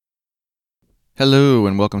Hello,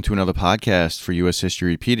 and welcome to another podcast for U.S. History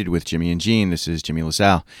Repeated with Jimmy and Gene. This is Jimmy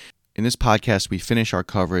LaSalle. In this podcast, we finish our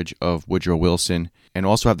coverage of Woodrow Wilson and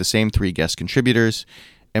also have the same three guest contributors,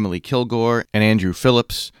 Emily Kilgore and Andrew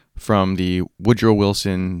Phillips from the Woodrow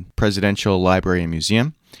Wilson Presidential Library and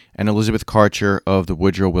Museum, and Elizabeth Karcher of the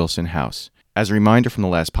Woodrow Wilson House. As a reminder from the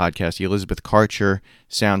last podcast, the Elizabeth Karcher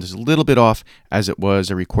sound is a little bit off as it was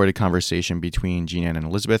a recorded conversation between Jean Ann and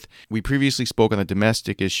Elizabeth. We previously spoke on the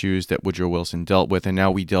domestic issues that Woodrow Wilson dealt with, and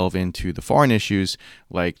now we delve into the foreign issues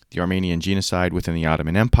like the Armenian genocide within the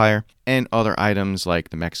Ottoman Empire and other items like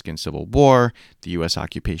the Mexican Civil War, the U.S.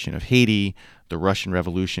 occupation of Haiti, the Russian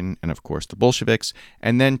Revolution, and of course the Bolsheviks,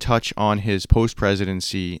 and then touch on his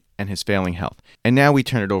post-presidency and his failing health. And now we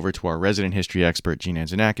turn it over to our resident history expert, Jean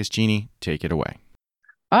Anzanakis. Jeannie, take it away.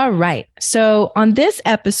 All right. So on this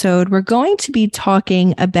episode, we're going to be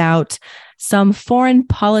talking about some foreign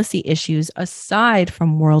policy issues aside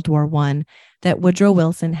from World War I that Woodrow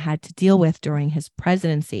Wilson had to deal with during his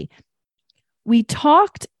presidency. We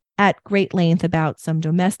talked at great length about some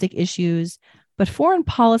domestic issues, but foreign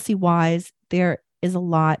policy-wise, there is a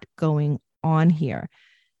lot going on here.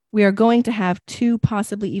 We are going to have 2,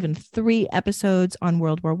 possibly even 3 episodes on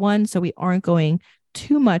World War I, so we aren't going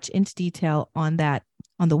too much into detail on that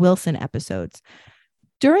on the Wilson episodes.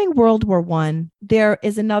 During World War I, there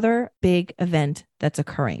is another big event that's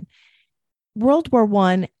occurring. World War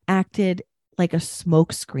I acted like a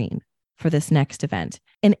smokescreen for this next event.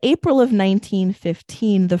 In April of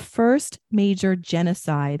 1915, the first major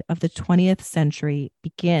genocide of the 20th century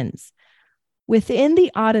begins. Within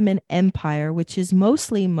the Ottoman Empire, which is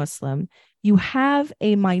mostly Muslim, you have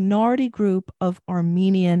a minority group of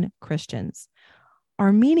Armenian Christians.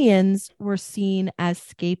 Armenians were seen as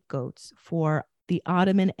scapegoats for the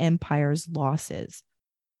Ottoman Empire's losses.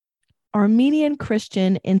 Armenian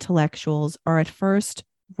Christian intellectuals are at first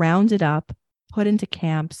rounded up, put into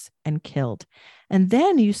camps, and killed. And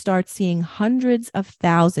then you start seeing hundreds of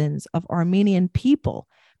thousands of Armenian people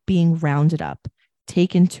being rounded up,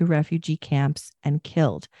 taken to refugee camps, and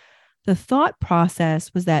killed. The thought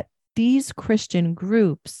process was that these Christian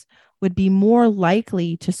groups would be more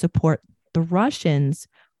likely to support the Russians,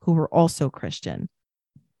 who were also Christian.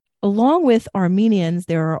 Along with Armenians,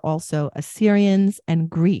 there are also Assyrians and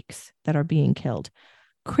Greeks that are being killed.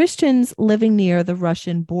 Christians living near the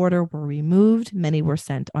Russian border were removed. Many were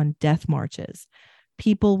sent on death marches.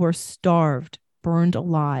 People were starved, burned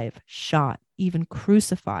alive, shot, even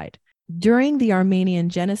crucified. During the Armenian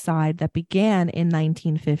genocide that began in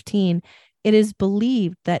 1915, it is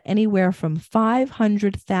believed that anywhere from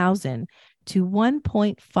 500,000 to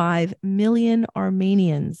 1.5 million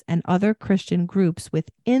Armenians and other Christian groups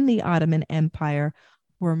within the Ottoman Empire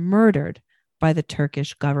were murdered by the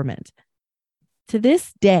Turkish government. To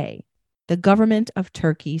this day, the government of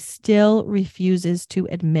Turkey still refuses to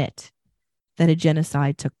admit that a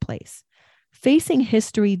genocide took place.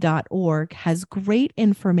 FacingHistory.org has great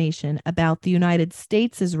information about the United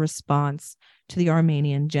States' response to the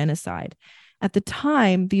Armenian genocide. At the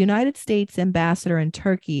time, the United States ambassador in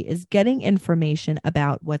Turkey is getting information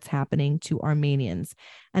about what's happening to Armenians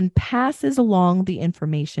and passes along the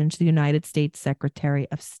information to the United States Secretary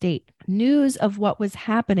of State. News of what was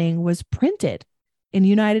happening was printed in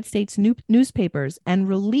United States newspapers, and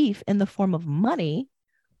relief in the form of money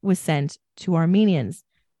was sent to Armenians.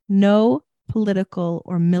 No political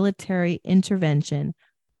or military intervention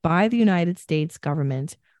by the United States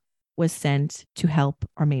government was sent to help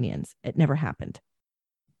Armenians. It never happened.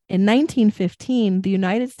 In 1915, the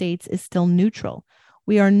United States is still neutral.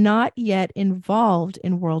 We are not yet involved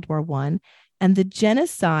in World War I, and the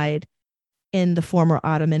genocide in the former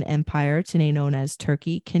Ottoman Empire, today known as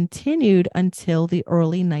Turkey, continued until the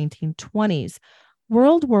early 1920s.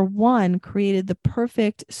 World War I created the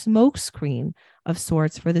perfect smokescreen of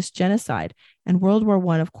sorts for this genocide. And World War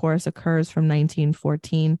I, of course, occurs from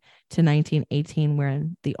 1914 to 1918,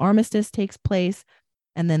 wherein the armistice takes place,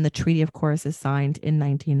 and then the treaty, of course, is signed in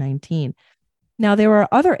 1919. Now, there are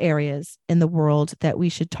other areas in the world that we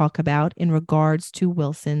should talk about in regards to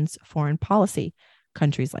Wilson's foreign policy.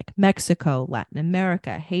 Countries like Mexico, Latin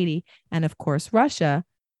America, Haiti, and of course, Russia,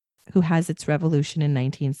 who has its revolution in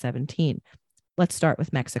 1917. Let's start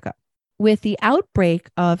with Mexico. With the outbreak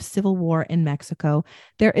of civil war in Mexico,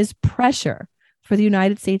 there is pressure for the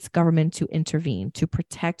United States government to intervene, to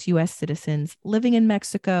protect U.S. citizens living in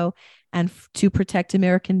Mexico and to protect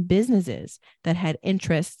American businesses that had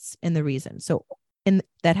interests in the region.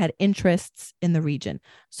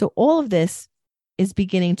 So all of this is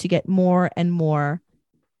beginning to get more and more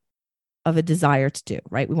of a desire to do,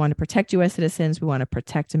 right? We want to protect U.S. citizens. We want to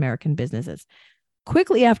protect American businesses.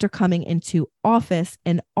 Quickly after coming into office,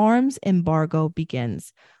 an arms embargo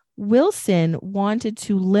begins. Wilson wanted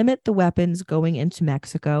to limit the weapons going into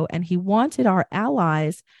Mexico, and he wanted our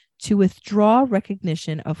allies to withdraw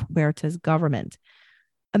recognition of Huerta's government.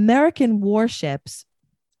 American warships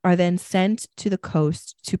are then sent to the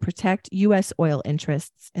coast to protect U.S. oil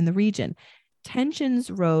interests in the region.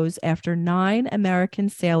 Tensions rose after 9 American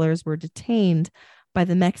sailors were detained by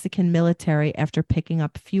the Mexican military after picking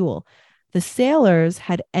up fuel. The sailors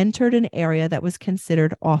had entered an area that was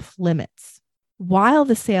considered off limits. While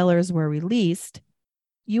the sailors were released,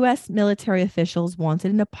 U.S. military officials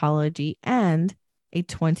wanted an apology and a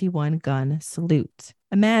 21-gun salute.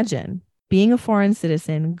 Imagine being a foreign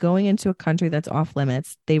citizen, going into a country that's off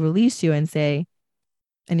limits. They release you and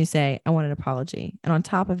you say, I want an apology. And on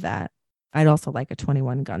top of that, I'd also like a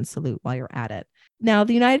 21-gun salute while you're at it. Now,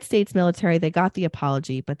 the United States military, they got the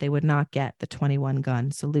apology, but they would not get the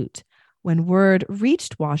 21-gun salute. When word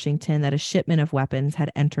reached Washington that a shipment of weapons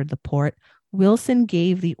had entered the port, Wilson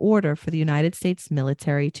gave the order for the United States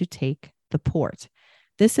military to take the port.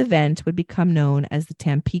 This event would become known as the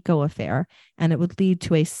Tampico Affair, and it would lead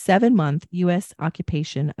to a 7-month U.S.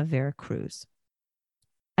 occupation of Veracruz.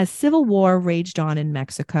 As civil war raged on in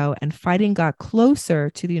Mexico and fighting got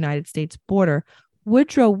closer to the United States border,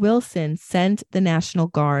 Woodrow Wilson sent the National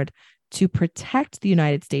Guard to protect the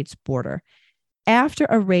United States border. After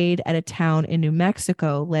a raid at a town in New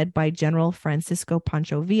Mexico led by General Francisco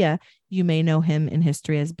Pancho Villa, you may know him in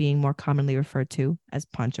history as being more commonly referred to as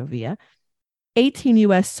Pancho Villa, 18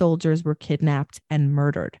 U.S. soldiers were kidnapped and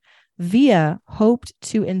murdered. Villa hoped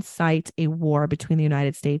to incite a war between the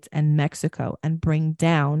United States and Mexico and bring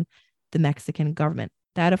down the Mexican government.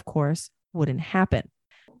 That, of course, wouldn't happen.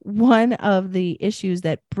 One of the issues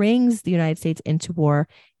that brings the United States into war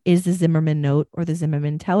is the Zimmerman Note or the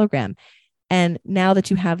Zimmerman Telegram. And now that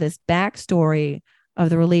you have this backstory of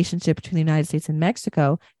the relationship between the United States and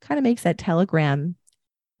Mexico, kind of makes that telegram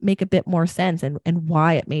make a bit more sense and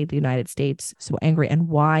why it made the United States so angry and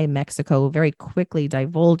why Mexico very quickly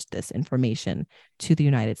divulged this information to the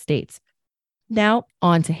United States. Now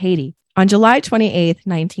on to Haiti. On July 28th,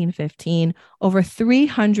 1915, over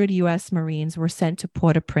 300 U.S. Marines were sent to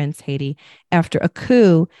Port-au-Prince, Haiti, after a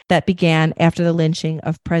coup that began after the lynching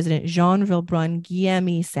of President Jean Vilbrun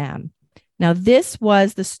Guillaume Sam. Now, this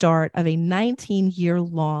was the start of a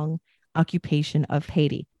 19-year-long occupation of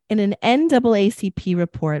Haiti. In an NAACP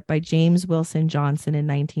report by James Wilson Johnson in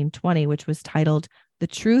 1920, which was titled The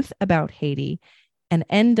Truth About Haiti, an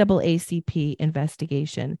NAACP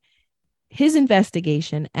investigation, his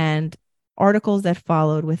investigation and articles that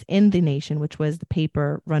followed within The Nation, which was the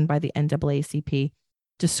paper run by the NAACP,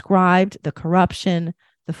 described the corruption,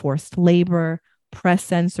 the forced labor, press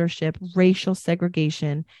censorship, racial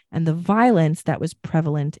segregation, and the violence that was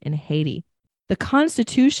prevalent in Haiti. The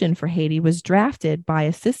Constitution for Haiti was drafted by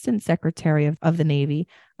Assistant Secretary of the Navy,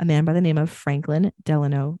 a man by the name of Franklin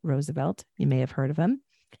Delano Roosevelt. You may have heard of him.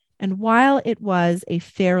 And while it was a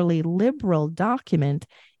fairly liberal document,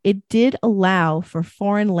 it did allow for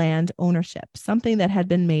foreign land ownership, something that had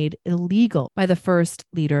been made illegal by the first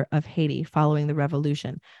leader of Haiti following the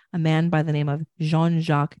revolution, a man by the name of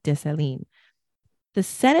Jean-Jacques Dessalines. The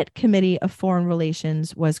Senate Committee of Foreign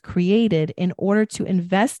Relations was created in order to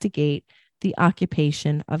investigate the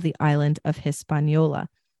occupation of the island of Hispaniola.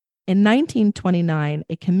 In 1929,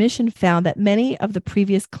 a commission found that many of the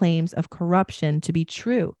previous claims of corruption to be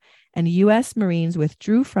true, and U.S. Marines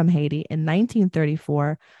withdrew from Haiti in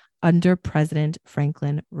 1934 under President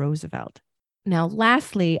Franklin Roosevelt. Now,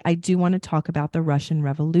 lastly, I do want to talk about the Russian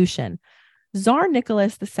Revolution. Tsar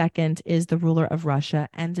Nicholas II is the ruler of Russia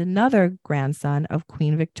and another grandson of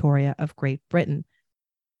Queen Victoria of Great Britain.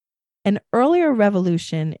 An earlier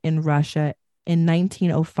revolution in Russia in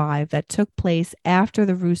 1905 that took place after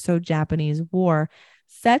the Russo-Japanese War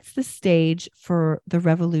sets the stage for the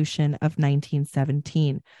revolution of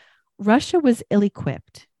 1917. Russia was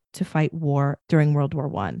ill-equipped to fight war during World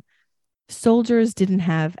War I. Soldiers didn't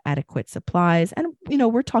have adequate supplies, and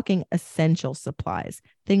we're talking essential supplies,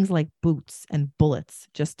 things like boots and bullets,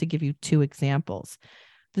 just to give you two examples.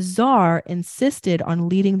 The Tsar insisted on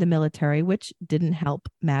leading the military, which didn't help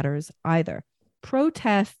matters either.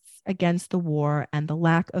 Protests against the war and the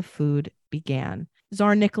lack of food began.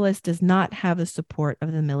 Tsar Nicholas does not have the support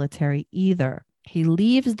of the military either. He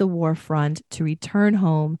leaves the war front to return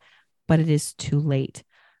home, but it is too late.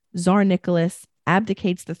 Tsar Nicholas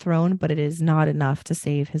abdicates the throne, but it is not enough to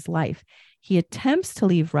save his life. He attempts to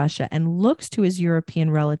leave Russia and looks to his European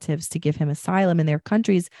relatives to give him asylum in their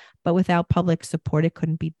countries, but without public support, it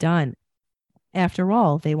couldn't be done. After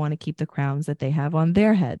all, they want to keep the crowns that they have on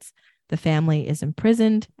their heads. The family is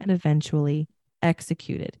imprisoned and eventually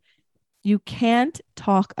executed. You can't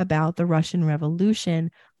talk about the Russian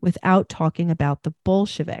Revolution without talking about the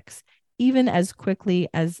Bolsheviks, even as quickly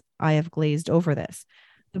as I have glazed over this.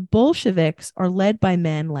 The Bolsheviks are led by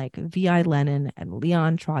men like V.I. Lenin and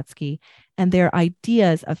Leon Trotsky, and their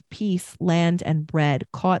ideas of peace, land, and bread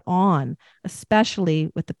caught on, especially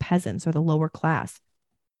with the peasants or the lower class.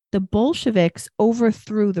 The Bolsheviks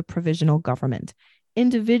overthrew the provisional government.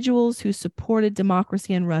 Individuals who supported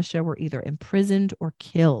democracy in Russia were either imprisoned or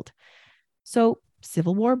killed. So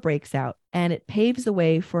civil war breaks out, and it paves the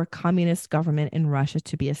way for a communist government in Russia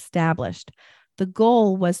to be established. The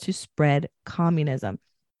goal was to spread communism.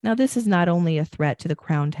 Now, this is not only a threat to the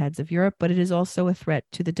crowned heads of Europe, but it is also a threat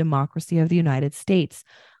to the democracy of the United States.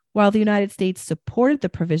 While the United States supported the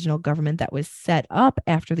provisional government that was set up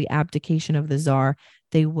after the abdication of the Tsar,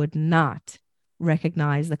 they would not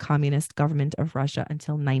recognize the communist government of Russia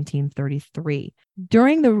until 1933.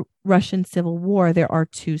 During the Russian Civil War, there are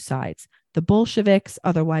two sides. The Bolsheviks,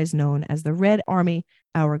 otherwise known as the Red Army,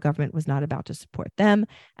 our government was not about to support them.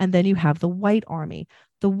 And then you have the White Army.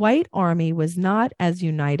 The White Army was not as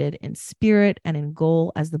united in spirit and in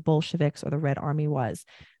goal as the Bolsheviks or the Red Army was.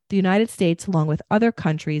 The United States, along with other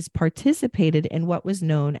countries, participated in what was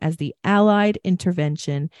known as the Allied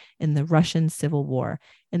intervention in the Russian Civil War,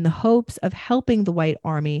 in the hopes of helping the White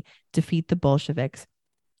Army defeat the Bolsheviks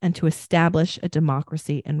and to establish a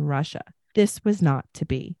democracy in Russia. This was not to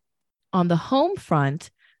be. On the home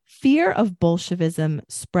front, fear of Bolshevism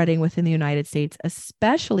spreading within the United States,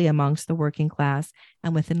 especially amongst the working class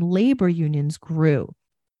and within labor unions, grew.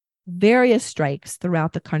 Various strikes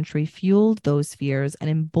throughout the country fueled those fears and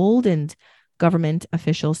emboldened government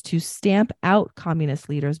officials to stamp out communist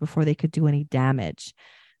leaders before they could do any damage.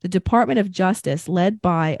 The Department of Justice, led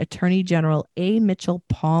by Attorney General A. Mitchell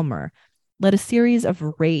Palmer, led a series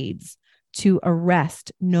of raids to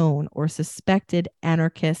arrest known or suspected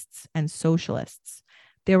anarchists and socialists.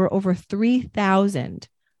 There were over 3,000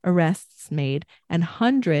 arrests made, and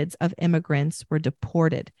hundreds of immigrants were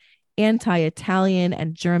deported. Anti-Italian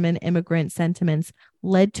and German immigrant sentiments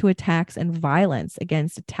led to attacks and violence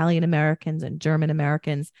against Italian Americans and German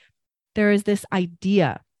Americans. There is this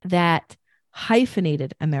idea that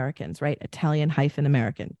hyphenated Americans, right?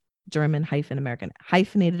 Italian-American, German-American,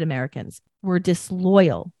 hyphenated Americans were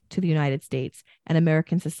disloyal to the United States and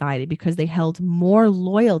American society because they held more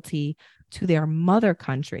loyalty to their mother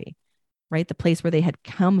country, right? The place where they had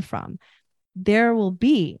come from. There will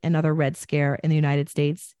be another Red Scare in the United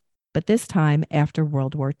States, but this time after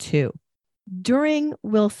World War II. During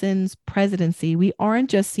Wilson's presidency, we aren't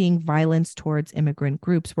just seeing violence towards immigrant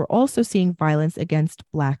groups, we're also seeing violence against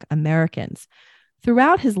Black Americans.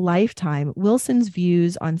 Throughout his lifetime, Wilson's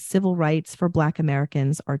views on civil rights for Black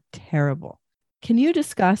Americans are terrible. Can you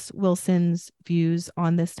discuss Wilson's views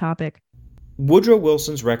on this topic? Woodrow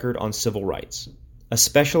Wilson's record on civil rights,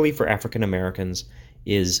 especially for African Americans,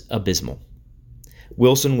 is abysmal.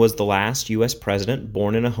 Wilson was the last U.S. president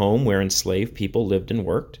born in a home where enslaved people lived and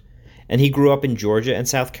worked, and he grew up in Georgia and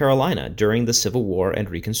South Carolina during the Civil War and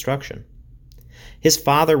Reconstruction. His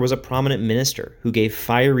father was a prominent minister who gave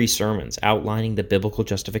fiery sermons outlining the biblical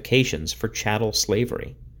justifications for chattel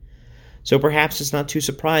slavery. So perhaps it's not too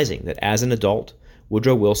surprising that as an adult,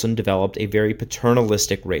 Woodrow Wilson developed a very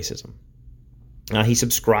paternalistic racism. He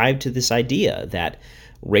subscribed to this idea that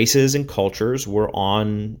races and cultures were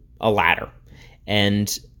on a ladder,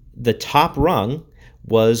 and the top rung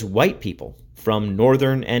was white people from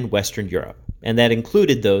Northern and Western Europe, and that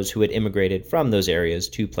included those who had immigrated from those areas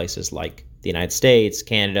to places like the United States,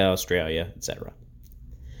 Canada, Australia, etc.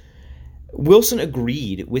 Wilson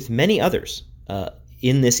agreed with many others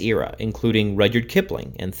in this era, including Rudyard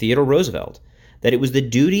Kipling and Theodore Roosevelt, that it was the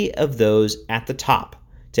duty of those at the top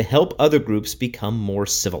to help other groups become more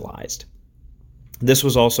civilized. This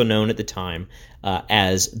was also known at the time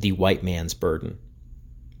as the white man's burden.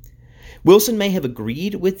 Wilson may have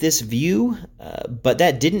agreed with this view, but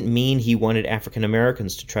that didn't mean he wanted African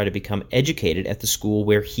Americans to try to become educated at the school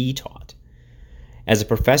where he taught. As a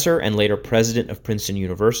professor and later president of Princeton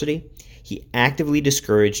University, he actively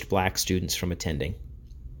discouraged black students from attending.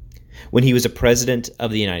 When he was a president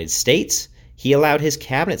of the United States, he allowed his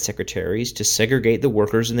cabinet secretaries to segregate the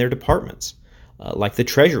workers in their departments, like the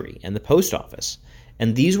Treasury and the Post Office,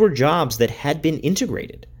 and these were jobs that had been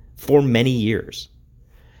integrated for many years.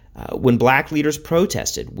 When black leaders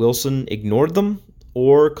protested, Wilson ignored them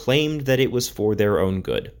or claimed that it was for their own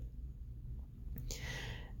good.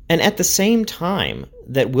 And at the same time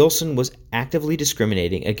that Wilson was actively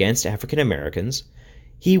discriminating against African Americans,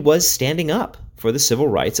 he was standing up for the civil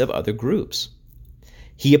rights of other groups.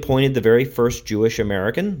 He appointed the very first Jewish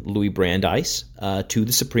American, Louis Brandeis, to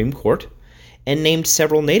the Supreme Court, and named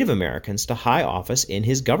several Native Americans to high office in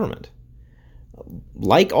his government.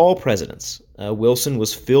 Like all presidents, Wilson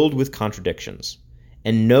was filled with contradictions,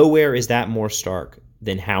 and nowhere is that more stark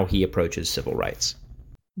than how he approaches civil rights.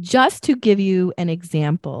 Just to give you an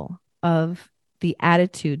example of the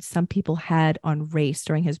attitude some people had on race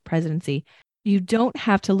during his presidency, you don't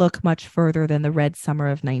have to look much further than the Red Summer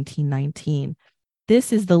of 1919.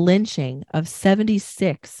 This is the lynching of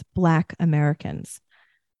 76 Black Americans.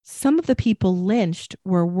 Some of the people lynched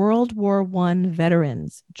were World War I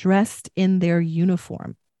veterans dressed in their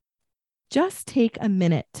uniform. Just take a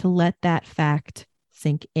minute to let that fact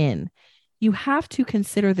sink in. You have to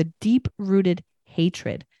consider the deep-rooted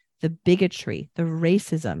hatred, the bigotry, the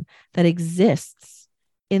racism that exists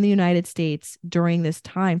in the United States during this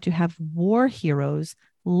time to have war heroes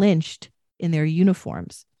lynched in their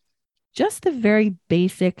uniforms. Just the very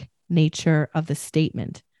basic nature of the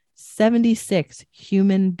statement. 76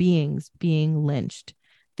 human beings being lynched,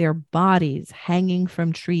 their bodies hanging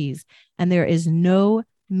from trees, and there is no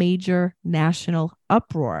major national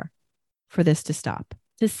uproar for this to stop.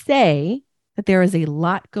 To say that there is a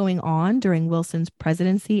lot going on during Wilson's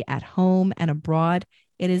presidency at home and abroad,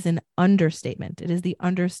 it is an understatement. It is the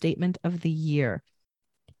understatement of the year.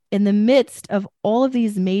 In the midst of all of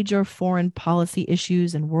these major foreign policy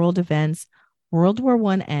issues and world events, World War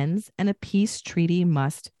I ends and a peace treaty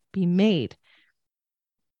must be made.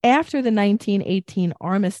 After the 1918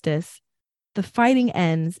 armistice, the fighting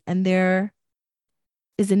ends and there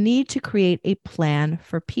is a need to create a plan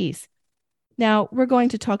for peace. Now, we're going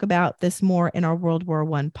to talk about this more in our World War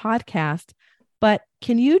I podcast, but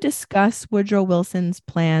can you discuss Woodrow Wilson's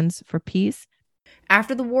plans for peace?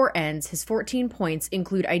 After the war ends, his 14 points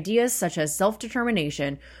include ideas such as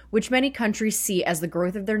self-determination, which many countries see as the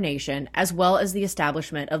growth of their nation, as well as the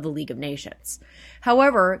establishment of the League of Nations.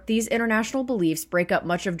 However, these international beliefs break up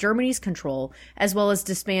much of Germany's control, as well as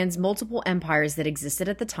disbands multiple empires that existed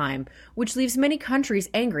at the time, which leaves many countries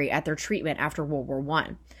angry at their treatment after World War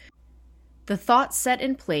I. The thoughts set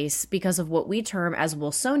in place because of what we term as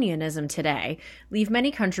Wilsonianism today leave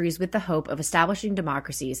many countries with the hope of establishing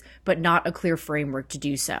democracies, but not a clear framework to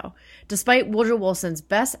do so. Despite Woodrow Wilson's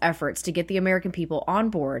best efforts to get the American people on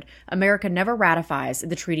board, America never ratifies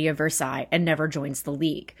the Treaty of Versailles and never joins the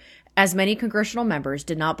League, as many congressional members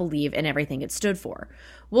did not believe in everything it stood for.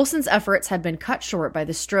 Wilson's efforts had been cut short by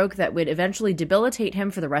the stroke that would eventually debilitate him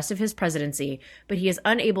for the rest of his presidency, but he is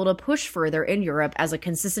unable to push further in Europe as a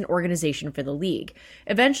consistent organization for the League.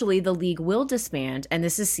 Eventually, the League will disband, and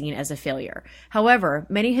this is seen as a failure. However,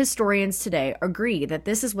 many historians today agree that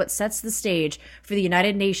this is what sets the stage for the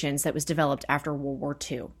United Nations that was developed after World War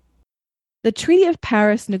II. The Treaty of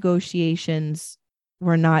Paris negotiations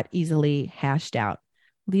were not easily hashed out.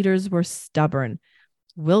 Leaders were stubborn.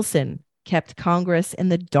 Wilson kept Congress in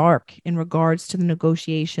the dark in regards to the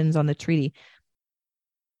negotiations on the treaty.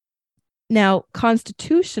 Now,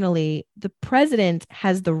 constitutionally, the president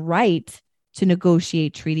has the right to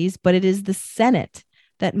negotiate treaties, but it is the Senate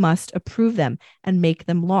that must approve them and make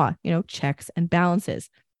them law, checks and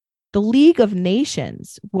balances. The League of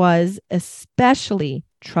Nations was especially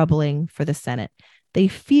troubling for the Senate. They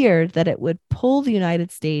feared that it would pull the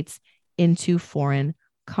United States into foreign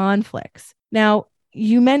conflicts. Now,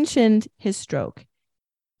 you mentioned his stroke.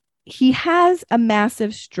 He has a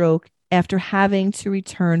massive stroke after having to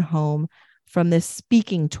return home from this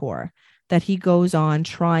speaking tour that he goes on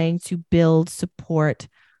trying to build support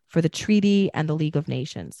for the treaty and the League of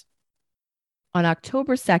Nations. On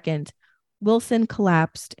October 2nd, Wilson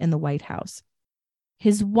collapsed in the White House.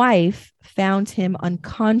 His wife found him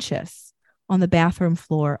unconscious on the bathroom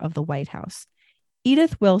floor of the White House.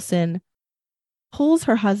 Edith Wilson pulls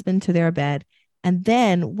her husband to their bed and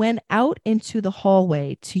then went out into the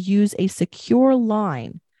hallway to use a secure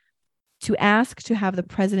line to ask to have the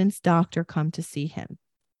president's doctor come to see him.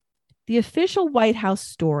 The official White House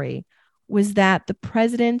story was that the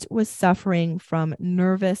president was suffering from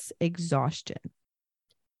nervous exhaustion.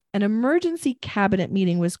 An emergency cabinet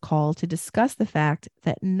meeting was called to discuss the fact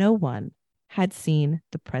that no one had seen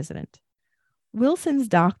the president. Wilson's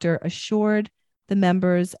doctor assured the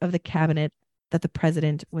members of the cabinet that the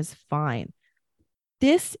president was fine.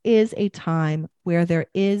 This is a time where there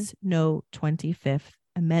is no 25th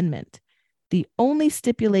Amendment. The only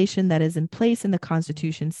stipulation that is in place in the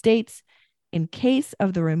Constitution states, in case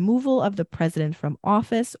of the removal of the president from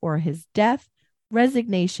office or his death,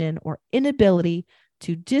 resignation, or inability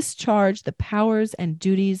to discharge the powers and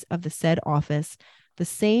duties of the said office, the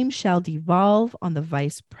same shall devolve on the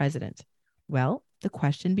vice president. Well, the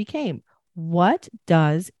question became, what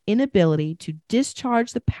does inability to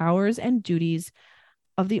discharge the powers and duties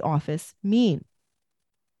of the office mean?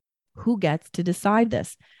 who gets to decide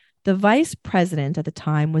this? The vice president at the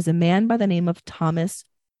time was a man by the name of Thomas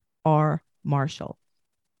R. Marshall.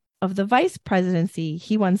 Of the vice presidency,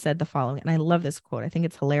 he once said the following, and I love this quote. I think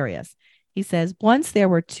it's hilarious. He says, "Once there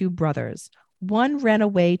were two brothers. One ran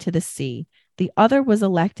away to the sea. The other was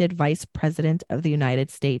elected vice president of the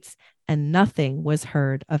United States, and nothing was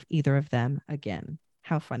heard of either of them again."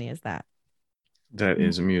 How funny is that? That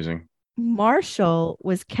is amusing. Marshall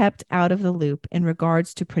was kept out of the loop in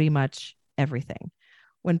regards to pretty much everything.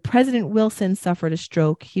 When President Wilson suffered a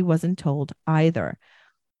stroke, he wasn't told either.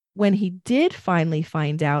 When he did finally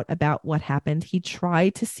find out about what happened, he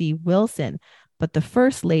tried to see Wilson, but the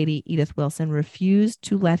First Lady, Edith Wilson, refused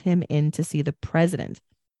to let him in to see the president.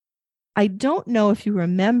 I don't know if you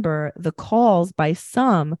remember the calls by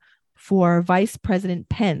some for Vice President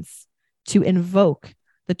Pence to invoke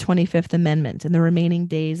the 25th Amendment in the remaining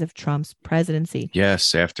days of Trump's presidency.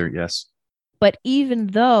 Yes. But even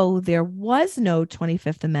though there was no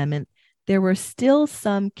 25th Amendment, there were still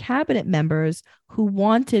some cabinet members who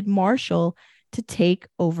wanted Marshall to take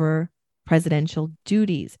over presidential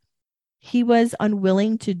duties. He was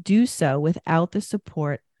unwilling to do so without the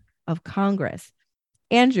support of Congress.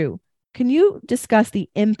 Andrew, can you discuss the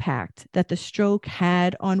impact that the stroke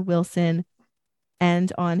had on Wilson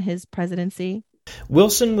and on his presidency?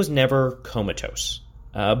 Wilson was never comatose,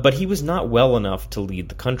 but he was not well enough to lead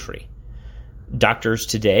the country. Doctors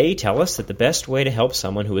today tell us that the best way to help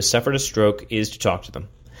someone who has suffered a stroke is to talk to them,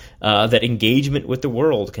 that engagement with the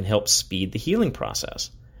world can help speed the healing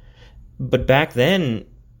process. But back then,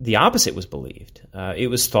 the opposite was believed. It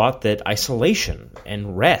was thought that isolation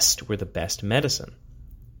and rest were the best medicine.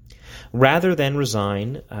 Rather than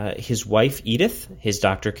resign, his wife Edith, his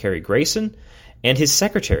doctor Carrie Grayson, and his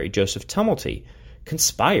secretary Joseph Tumulty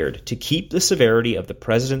conspired to keep the severity of the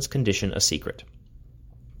president's condition a secret.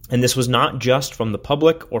 And this was not just from the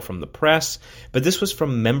public or from the press, but this was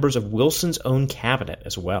from members of Wilson's own cabinet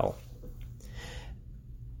as well.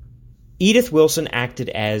 Edith Wilson acted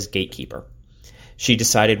as gatekeeper. She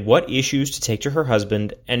decided what issues to take to her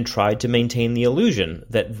husband and tried to maintain the illusion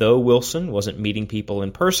that though Wilson wasn't meeting people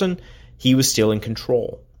in person, he was still in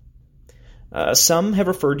control. Some have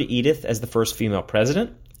referred to Edith as the first female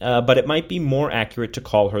president, but it might be more accurate to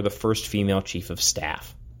call her the first female chief of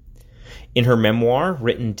staff. In her memoir,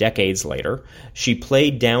 written decades later, she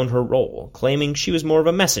played down her role, claiming she was more of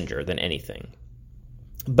a messenger than anything.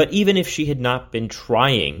 But even if she had not been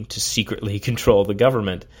trying to secretly control the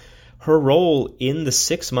government, her role in the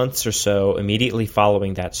 6 months or so immediately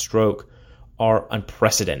following that stroke are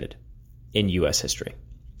unprecedented in U.S. history.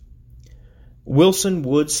 Wilson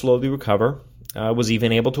would slowly recover, was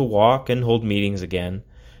even able to walk and hold meetings again,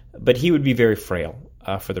 but he would be very frail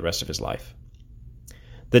for the rest of his life.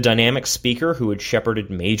 The dynamic speaker who had shepherded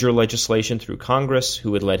major legislation through Congress,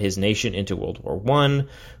 who had led his nation into World War I,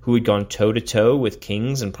 who had gone toe-to-toe with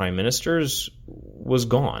kings and prime ministers, was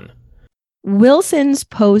gone. Wilson's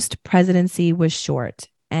post-presidency was short,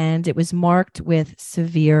 and it was marked with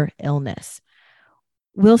severe illness.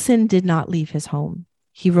 Wilson did not leave his home.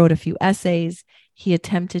 He wrote a few essays. He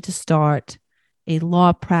attempted to start a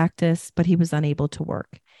law practice, but he was unable to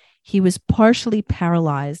work. He was partially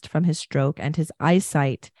paralyzed from his stroke, and his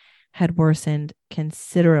eyesight had worsened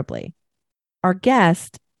considerably. Our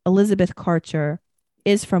guest, Elizabeth Karcher,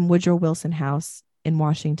 is from Woodrow Wilson House in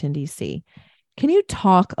Washington, D.C. Can you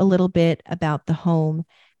talk a little bit about the home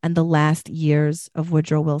and the last years of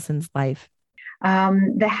Woodrow Wilson's life?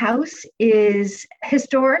 The house is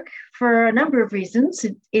historic for a number of reasons.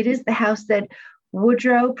 It is the house that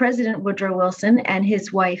President Woodrow Wilson and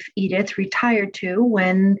his wife Edith retired to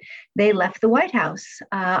when they left the White House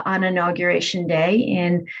on Inauguration Day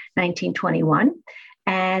in 1921.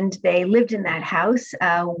 And they lived in that house.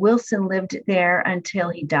 Wilson lived there until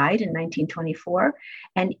he died in 1924.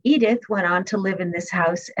 And Edith went on to live in this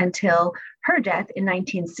house until her death in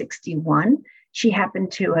 1961. She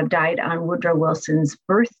happened to have died on Woodrow Wilson's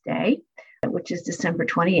birthday, which is December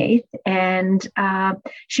 28th. And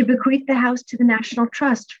she bequeathed the house to the National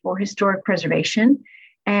Trust for Historic Preservation.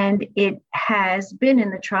 And it has been in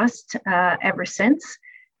the trust ever since.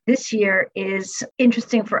 This year is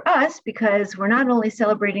interesting for us because we're not only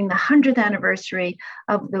celebrating the 100th anniversary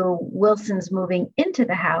of the Wilsons moving into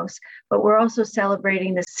the house, but we're also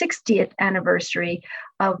celebrating the 60th anniversary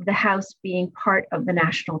of the house being part of the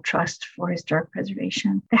National Trust for Historic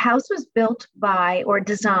Preservation. The house was built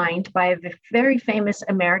designed by a very famous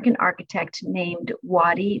American architect named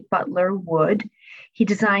Waddy Butler Wood. He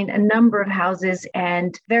designed a number of houses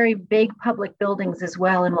and very big public buildings as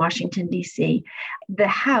well in Washington, D.C. The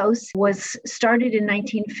house was started in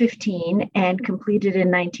 1915 and completed in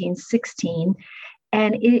 1916.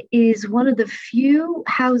 And it is one of the few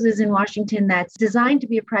houses in Washington that's designed to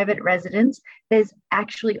be a private residence that is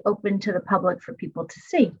actually open to the public for people to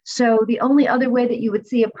see. So the only other way that you would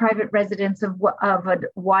see a private residence of a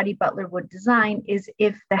Waddy Butler Wood design is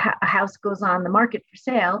if the house goes on the market for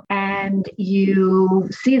sale and you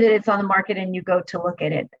see that it's on the market and you go to look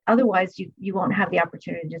at it. Otherwise, you won't have the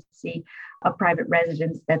opportunity to see a private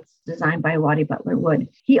residence that's designed by Waddy Butler Wood.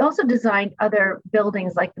 He also designed other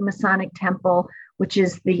buildings like the Masonic Temple, which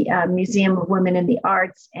is the Museum of Women in the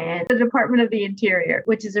Arts, and the Department of the Interior,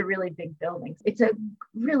 which is a really big building. It's a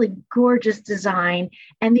really gorgeous design.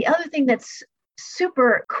 And the other thing that's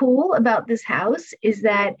super cool about this house is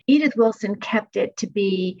that Edith Wilson kept it to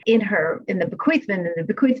be in the bequeathment. In the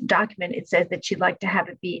bequeath document, it says that she'd like to have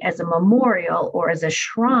it be as a memorial or as a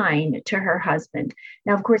shrine to her husband.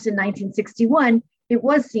 Now, of course, in 1961, it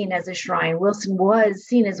was seen as a shrine. Wilson was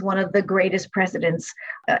seen as one of the greatest presidents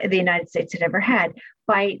the United States had ever had.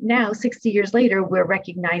 By now, 60 years later, we're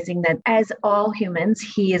recognizing that as all humans,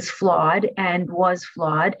 he is flawed and was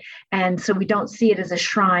flawed. And so we don't see it as a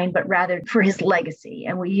shrine, but rather for his legacy.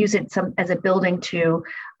 And we use it as a building to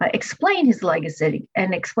explain his legacy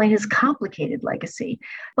and explain his complicated legacy.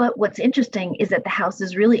 But what's interesting is that the house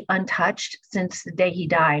is really untouched since the day he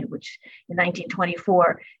died, which in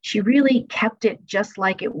 1924. She really kept it just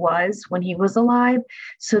like it was when he was alive,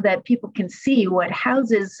 so that people can see what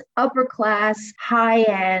houses, upper class,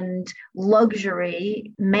 high-end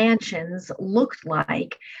luxury mansions looked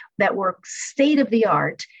like that were state of the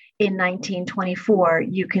art in 1924.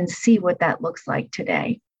 You can see what that looks like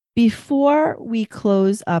today. Before we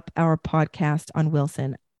close up our podcast on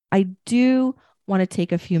Wilson, I do want to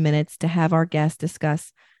take a few minutes to have our guests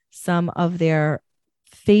discuss some of their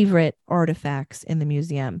favorite artifacts in the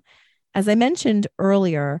museum. As I mentioned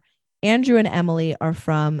earlier, Andrew and Emily are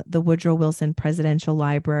from the Woodrow Wilson Presidential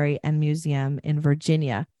Library and Museum in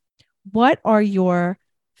Virginia. What are your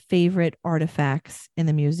favorite artifacts in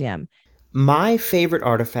the museum? My favorite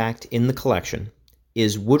artifact in the collection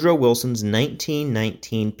is Woodrow Wilson's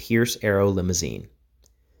 1919 Pierce Arrow limousine.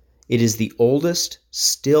 It is the oldest,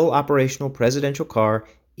 still operational presidential car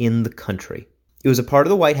in the country. It was a part of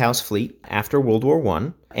the White House fleet after World War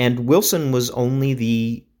I, and Wilson was only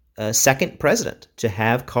the second president to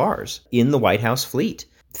have cars in the White House fleet.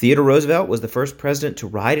 Theodore Roosevelt was the first president to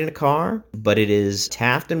ride in a car, but it is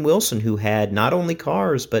Taft and Wilson who had not only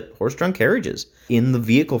cars, but horse-drawn carriages in the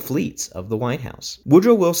vehicle fleets of the White House.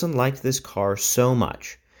 Woodrow Wilson liked this car so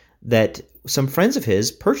much that some friends of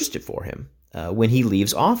his purchased it for him when he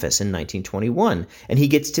leaves office in 1921, and he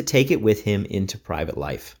gets to take it with him into private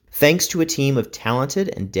life. Thanks to a team of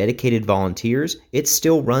talented and dedicated volunteers, it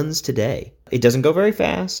still runs today. It doesn't go very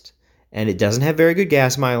fast, and it doesn't have very good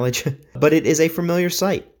gas mileage, but it is a familiar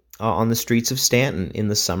sight on the streets of Stanton in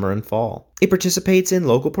the summer and fall. It participates in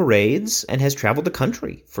local parades and has traveled the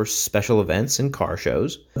country for special events and car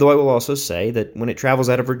shows, though I will also say that when it travels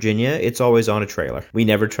out of Virginia, it's always on a trailer. We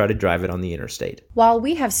never try to drive it on the interstate. While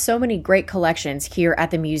we have so many great collections here at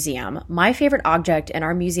the museum, my favorite object in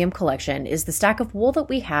our museum collection is the stack of wool that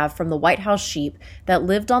we have from the White House sheep that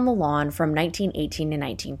lived on the lawn from 1918 to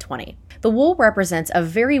 1920. The wool represents a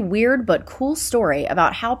very weird but cool story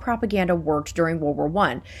about how propaganda worked during World War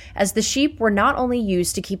I, as the sheep were not only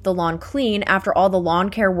used to keep the lawn clean after all the lawn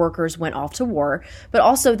care workers went off to war, but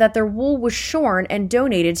also that their wool was shorn and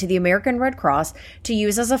donated to the American Red Cross to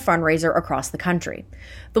use as a fundraiser across the country.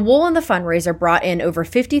 The wool in the fundraiser brought in over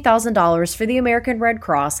 $50,000 for the American Red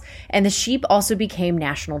Cross, and the sheep also became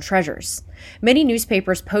national treasures. Many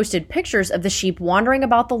newspapers posted pictures of the sheep wandering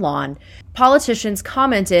about the lawn. Politicians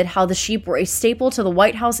commented how the sheep were a staple to the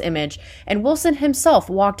White House image, and Wilson himself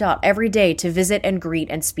walked out every day to visit and greet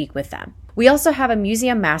and speak with them. We also have a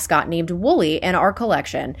museum mascot named Wooly in our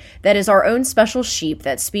collection that is our own special sheep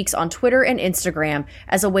that speaks on Twitter and Instagram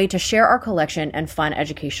as a way to share our collection and fun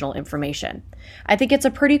educational information. I think it's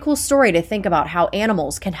a pretty cool story to think about how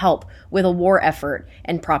animals can help with a war effort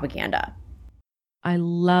and propaganda. I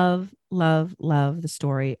love the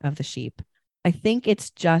story of the sheep. I think it's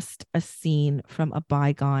just a scene from a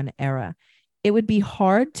bygone era. It would be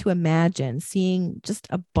hard to imagine seeing just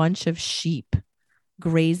a bunch of sheep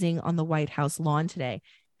grazing on the White House lawn today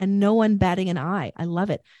and no one batting an eye. I love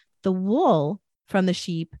it. The wool from the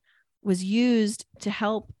sheep was used to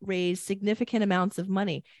help raise significant amounts of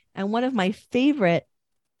money. And one of my favorite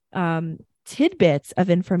tidbits of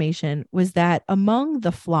information was that among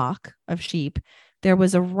the flock of sheep, there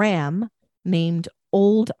was a ram named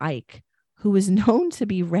Old Ike, who was known to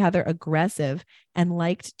be rather aggressive and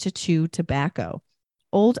liked to chew tobacco.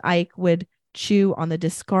 Old Ike would chew on the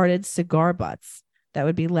discarded cigar butts that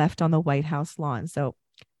would be left on the White House lawn. So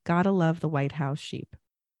Gotta love the White House sheep.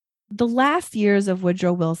 The last years of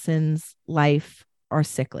Woodrow Wilson's life are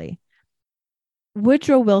sickly.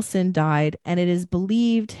 Woodrow Wilson died, and it is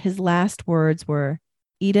believed his last words were,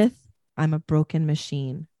 "Edith, I'm a broken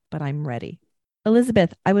machine, but I'm ready."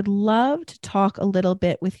 Elizabeth, I would love to talk a little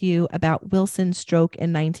bit with you about Wilson's stroke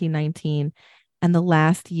in 1919 and the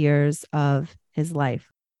last years of his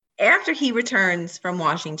life. After he returns from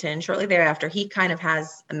Washington, shortly thereafter, he kind of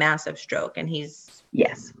has a massive stroke and he's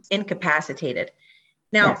incapacitated.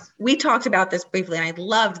 Now, we talked about this briefly, and I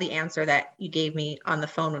loved the answer that you gave me on the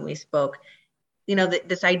phone when we spoke. You know,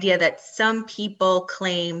 this idea that some people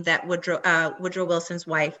claim that Woodrow Wilson's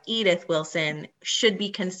wife, Edith Wilson, should be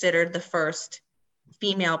considered the first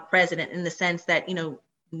female president, in the sense that, you know,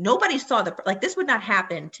 nobody saw this would not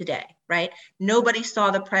happen today, right? Nobody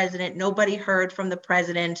saw the president. Nobody heard from the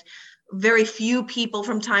president. Very few people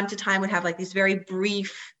from time to time would have like these very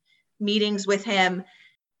brief meetings with him.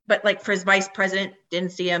 But like for his vice president,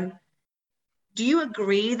 didn't see him. Do you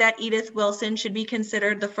agree that Edith Wilson should be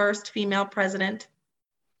considered the first female president?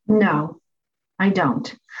 No, I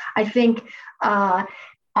don't. I think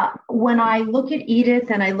when I look at Edith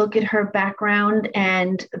and I look at her background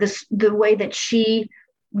and the way that she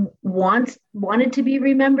wanted to be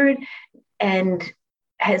remembered and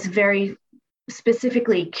has very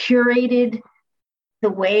specifically curated the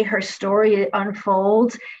way her story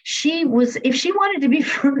unfolds, if she wanted to be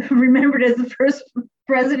remembered as the first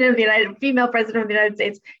female president of the United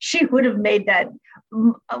States, she would have made that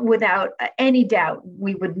without any doubt.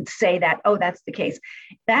 We wouldn't say that, oh, that's the case.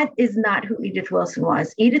 That is not who Edith Wilson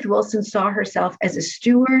was. Edith Wilson saw herself as a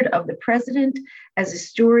steward of the president, as a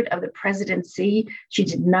steward of the presidency. She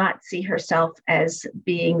did not see herself as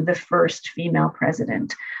being the first female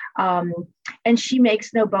president. And she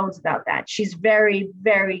makes no bones about that. She's very,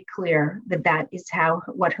 very clear that is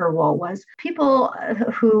what her role was. People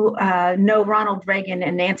who know Ronald Reagan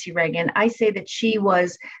and Nancy Reagan, I say that she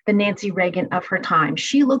was the Nancy Reagan of her time.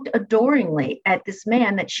 She looked adoringly at this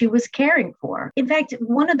man that she was caring for. In fact,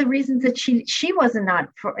 one of the reasons that she was not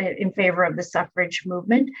in favor of the suffrage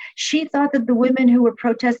movement, she thought that the women who were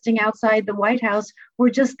protesting outside the White House were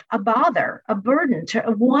just a bother, a burden,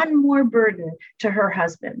 one more burden to her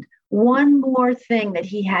husband, one more thing that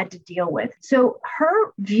he had to deal with. So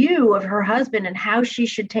her view of her husband and how she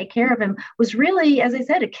should take care of him was really, as I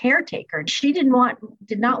said, a caretaker. She did not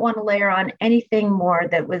want to layer on anything more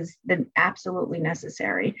that was absolutely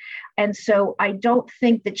necessary. And so I don't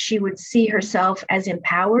think that she would see herself as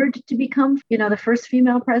empowered to become, the first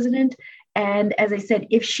female president. And as I said,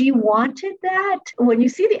 if she wanted that, when you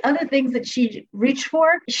see the other things that she reached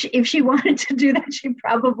for, if she wanted to do that, she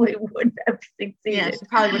probably would have succeeded. Yeah, she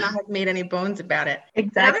probably would not have made any bones about it.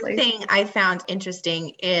 Exactly. Another thing I found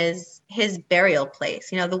interesting is his burial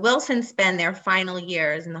place. The Wilsons spend their final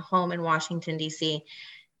years in the home in Washington, D.C.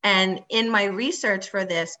 And in my research for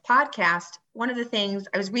this podcast, one of the things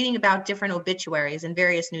I was reading about different obituaries in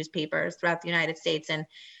various newspapers throughout the United States. And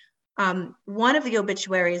one of the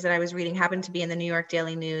obituaries that I was reading happened to be in the New York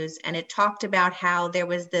Daily News, and it talked about how there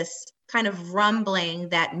was this kind of rumbling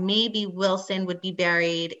that maybe Wilson would be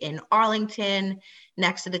buried in Arlington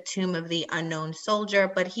next to the tomb of the unknown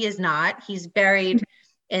soldier, but he is not. He's buried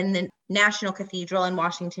in the National Cathedral in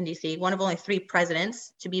Washington, D.C., one of only 3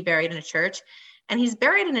 presidents to be buried in a church, and he's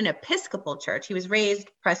buried in an Episcopal church. He was raised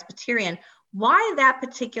Presbyterian. Why that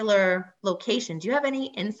particular location? Do you have any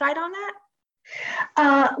insight on that?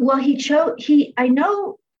 Well, I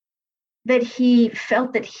know that he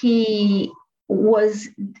felt that he was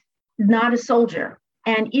not a soldier.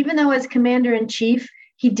 And even though as commander-in-chief,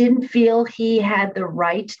 he didn't feel he had the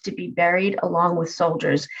right to be buried along with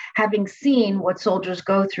soldiers, having seen what soldiers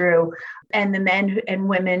go through and the men and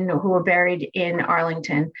women who were buried in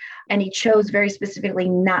Arlington. And he chose very specifically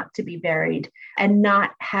not to be buried and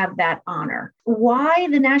not have that honor. Why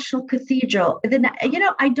the National Cathedral?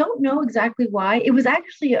 I don't know exactly why. It was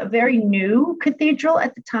actually a very new cathedral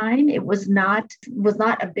at the time. It was not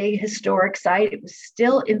a big historic site. It was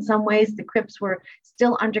still, in some ways, the crypts were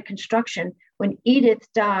still under construction. When Edith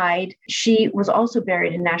died, she was also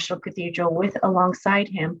buried in National Cathedral alongside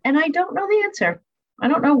him. And I don't know the answer. I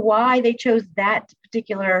don't know why they chose that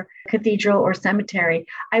particular cathedral or cemetery.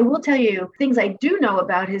 I will tell you things I do know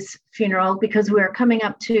about his funeral, because we are coming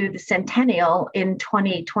up to the centennial in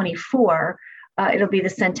 2024. It'll be the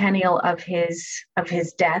centennial of his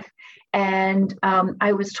death. And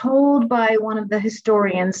I was told by one of the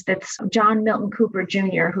historians, that's John Milton Cooper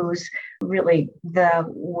Jr., who's really the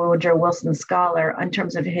Woodrow Wilson scholar in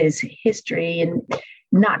terms of his history, and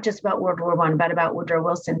not just about World War I, but about Woodrow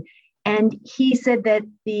Wilson. And he said that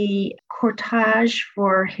the cortege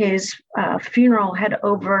for his funeral had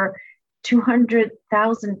over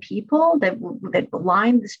 200,000 people that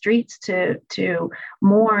lined the streets to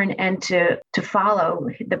mourn and to follow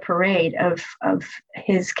the parade of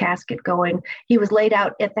his casket going. He was laid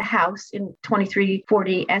out at the house in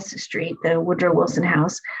 2340 S Street, the Woodrow Wilson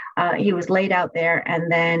House. He was laid out there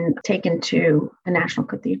and then taken to the National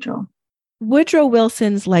Cathedral. Woodrow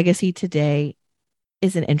Wilson's legacy today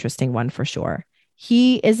is an interesting one for sure.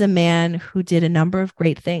 He is a man who did a number of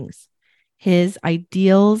great things. His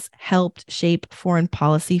ideals helped shape foreign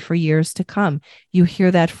policy for years to come. You hear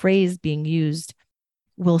that phrase being used,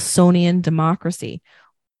 Wilsonian democracy.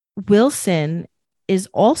 Wilson is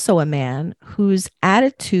also a man whose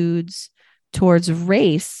attitudes towards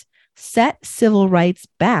race set civil rights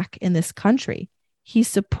back in this country. He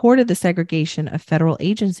supported the segregation of federal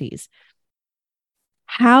agencies.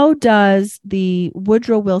 How does the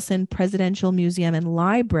Woodrow Wilson Presidential Museum and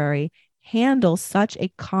Library handle such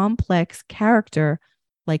a complex character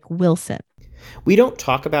like Wilson? We don't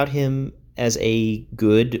talk about him as a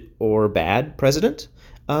good or bad president,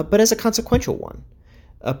 but as a consequential one,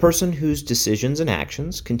 a person whose decisions and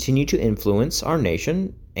actions continue to influence our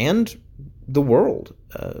nation and the world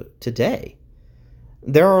today.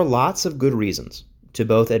 There are lots of good reasons to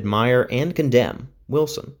both admire and condemn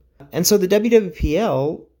Wilson. And so the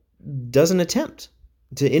WWPL doesn't attempt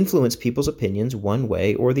to influence people's opinions one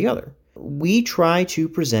way or the other. We try to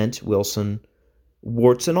present Wilson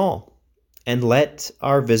warts and all, and let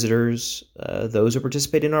our visitors, those who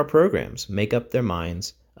participate in our programs, make up their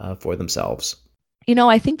minds for themselves. You know,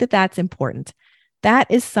 I think that that's important.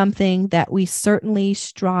 That is something that we certainly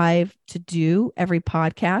strive to do every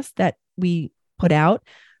podcast that we put out.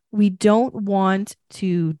 We don't want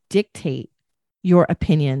to dictate your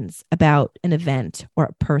opinions about an event or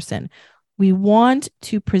a person. We want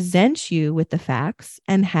to present you with the facts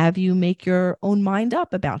and have you make your own mind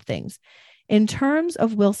up about things. In terms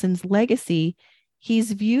of Wilson's legacy,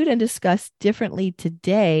 he's viewed and discussed differently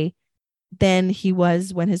today than he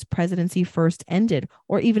was when his presidency first ended,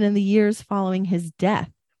 or even in the years following his death.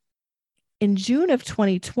 In June of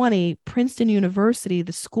 2020, Princeton University,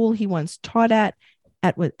 the school he once taught at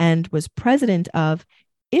and was president of,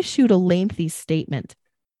 issued a lengthy statement.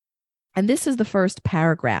 And this is the first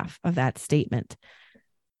paragraph of that statement.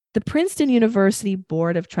 The Princeton University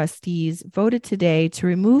Board of Trustees voted today to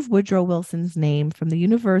remove Woodrow Wilson's name from the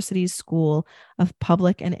university's School of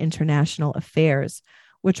Public and International Affairs,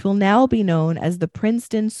 which will now be known as the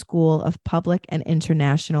Princeton School of Public and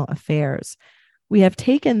International Affairs. We have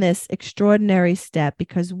taken this extraordinary step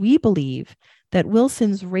because we believe that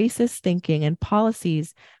Wilson's racist thinking and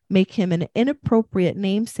policies make him an inappropriate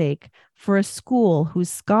namesake for a school whose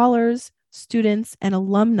scholars, students, and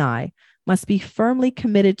alumni must be firmly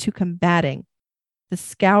committed to combating the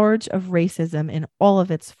scourge of racism in all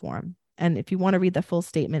of its form. And if you want to read the full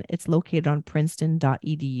statement, it's located on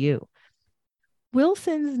princeton.edu.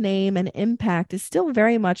 Wilson's name and impact is still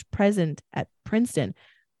very much present at Princeton.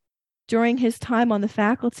 During his time on the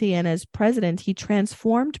faculty and as president, he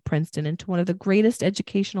transformed Princeton into one of the greatest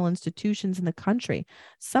educational institutions in the country.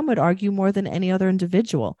 Some would argue more than any other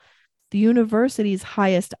individual. The university's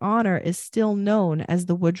highest honor is still known as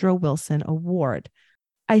the Woodrow Wilson Award.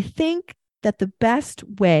 I think that the best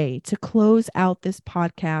way to close out this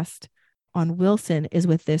podcast on Wilson is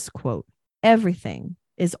with this quote: "Everything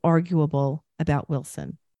is arguable about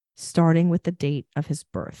Wilson, starting with the date of his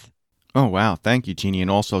birth." Oh, wow. Thank you, Jeannie,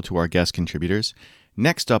 and also to our guest contributors.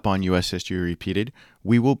 Next up on U.S. History Repeated,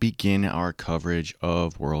 we will begin our coverage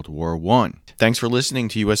of World War I. Thanks for listening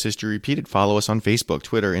to U.S. History Repeated. Follow us on Facebook,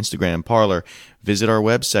 Twitter, Instagram, Parler. Visit our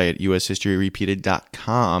website at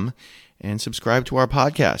ushistoryrepeated.com and subscribe to our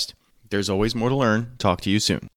podcast. There's always more to learn. Talk to you soon.